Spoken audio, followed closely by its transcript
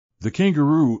The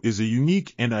kangaroo is a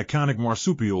unique and iconic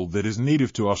marsupial that is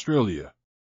native to Australia.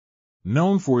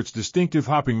 Known for its distinctive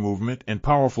hopping movement and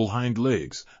powerful hind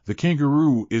legs, the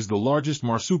kangaroo is the largest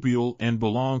marsupial and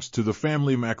belongs to the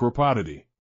family Macropodidae.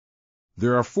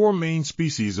 There are four main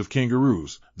species of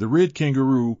kangaroos: the red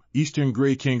kangaroo, eastern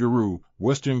gray kangaroo,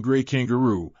 western gray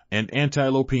kangaroo, and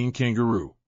antilopean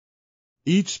kangaroo.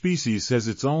 Each species has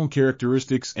its own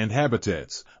characteristics and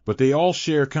habitats, but they all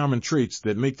share common traits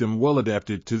that make them well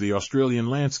adapted to the Australian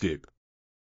landscape.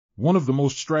 One of the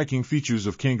most striking features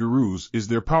of kangaroos is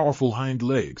their powerful hind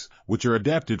legs, which are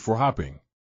adapted for hopping.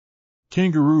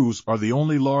 Kangaroos are the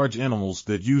only large animals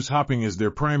that use hopping as their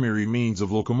primary means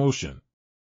of locomotion.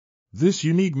 This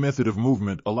unique method of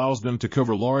movement allows them to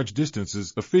cover large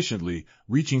distances efficiently,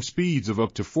 reaching speeds of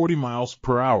up to 40 miles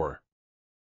per hour.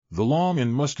 The long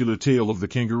and muscular tail of the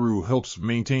kangaroo helps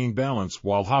maintain balance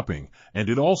while hopping, and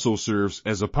it also serves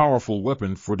as a powerful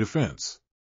weapon for defense.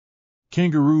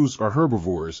 Kangaroos are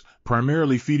herbivores,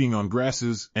 primarily feeding on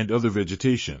grasses and other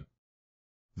vegetation.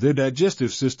 Their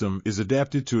digestive system is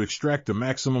adapted to extract the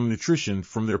maximum nutrition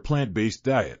from their plant-based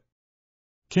diet.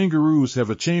 Kangaroos have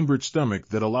a chambered stomach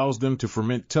that allows them to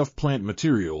ferment tough plant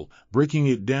material, breaking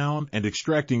it down and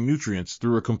extracting nutrients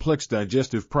through a complex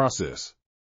digestive process.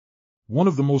 One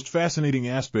of the most fascinating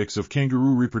aspects of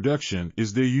kangaroo reproduction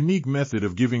is their unique method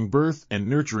of giving birth and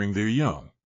nurturing their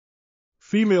young.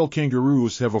 Female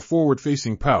kangaroos have a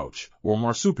forward-facing pouch, or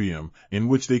marsupium, in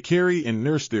which they carry and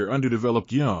nurse their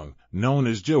underdeveloped young, known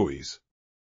as joeys.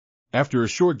 After a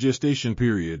short gestation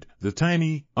period, the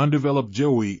tiny, undeveloped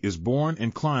joey is born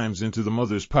and climbs into the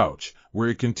mother's pouch, where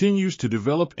it continues to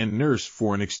develop and nurse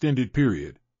for an extended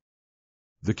period.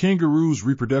 The kangaroo's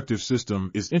reproductive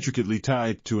system is intricately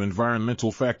tied to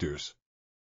environmental factors.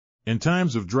 In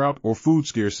times of drought or food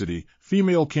scarcity,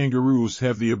 female kangaroos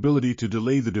have the ability to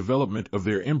delay the development of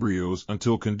their embryos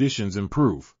until conditions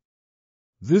improve.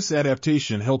 This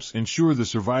adaptation helps ensure the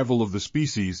survival of the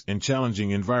species in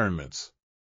challenging environments.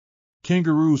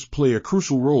 Kangaroos play a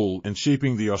crucial role in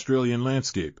shaping the Australian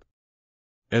landscape.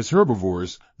 As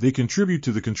herbivores, they contribute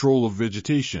to the control of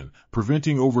vegetation,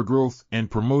 preventing overgrowth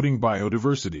and promoting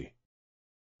biodiversity.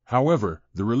 However,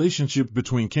 the relationship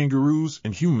between kangaroos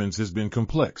and humans has been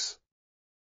complex.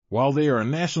 While they are a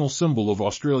national symbol of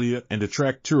Australia and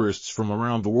attract tourists from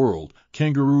around the world,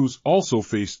 kangaroos also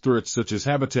face threats such as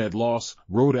habitat loss,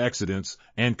 road accidents,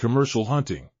 and commercial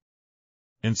hunting.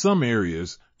 In some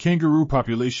areas, kangaroo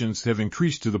populations have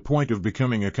increased to the point of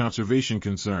becoming a conservation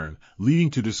concern,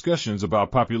 leading to discussions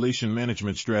about population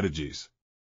management strategies.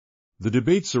 The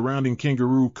debate surrounding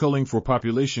kangaroo culling for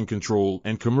population control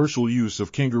and commercial use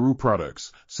of kangaroo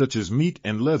products, such as meat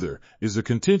and leather, is a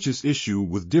contentious issue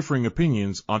with differing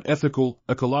opinions on ethical,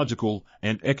 ecological,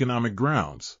 and economic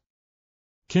grounds.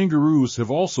 Kangaroos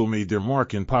have also made their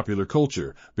mark in popular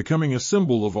culture, becoming a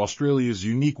symbol of Australia's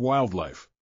unique wildlife.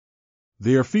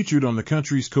 They are featured on the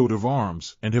country's coat of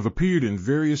arms and have appeared in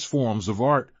various forms of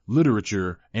art,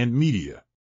 literature, and media.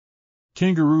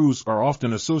 Kangaroos are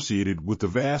often associated with the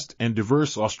vast and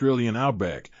diverse Australian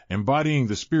outback, embodying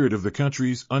the spirit of the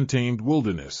country's untamed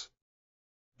wilderness.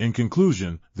 In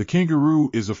conclusion, the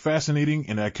kangaroo is a fascinating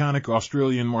and iconic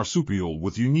Australian marsupial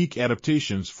with unique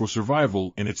adaptations for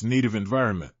survival in its native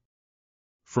environment.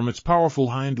 From its powerful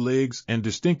hind legs and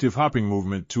distinctive hopping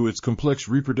movement to its complex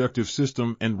reproductive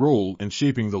system and role in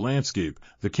shaping the landscape,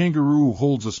 the kangaroo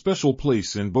holds a special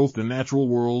place in both the natural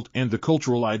world and the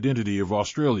cultural identity of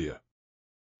Australia.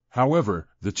 However,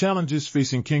 the challenges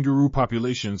facing kangaroo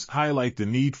populations highlight the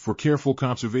need for careful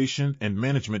conservation and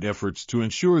management efforts to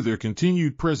ensure their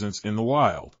continued presence in the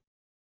wild.